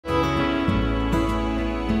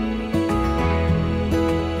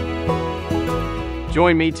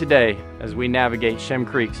Join me today as we navigate Shem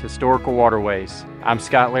Creek's historical waterways. I'm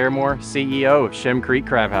Scott Larimore, CEO of Shem Creek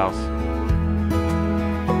Crab House.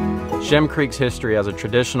 Shem Creek's history as a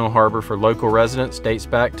traditional harbor for local residents dates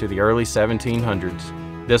back to the early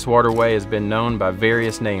 1700s. This waterway has been known by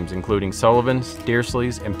various names including Sullivan's,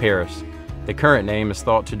 Deersley's, and Paris. The current name is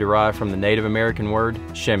thought to derive from the Native American word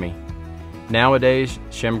shemmy. Nowadays,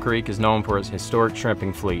 Shem Creek is known for its historic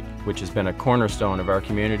shrimping fleet, which has been a cornerstone of our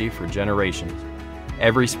community for generations.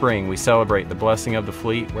 Every spring, we celebrate the blessing of the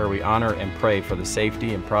fleet where we honor and pray for the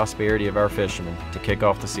safety and prosperity of our fishermen to kick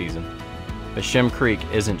off the season. But Shem Creek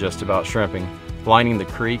isn't just about shrimping. Lining the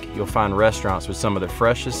creek, you'll find restaurants with some of the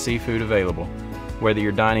freshest seafood available. Whether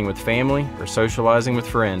you're dining with family or socializing with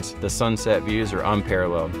friends, the sunset views are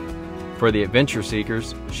unparalleled. For the adventure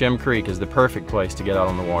seekers, Shem Creek is the perfect place to get out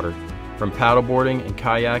on the water. From paddleboarding and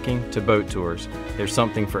kayaking to boat tours, there's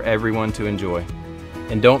something for everyone to enjoy.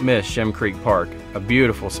 And don't miss Shem Creek Park, a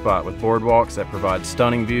beautiful spot with boardwalks that provide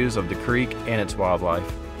stunning views of the creek and its wildlife.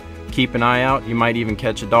 Keep an eye out, you might even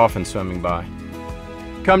catch a dolphin swimming by.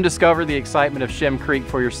 Come discover the excitement of Shem Creek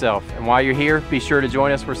for yourself, and while you're here, be sure to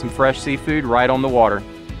join us for some fresh seafood right on the water.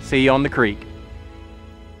 See you on the creek.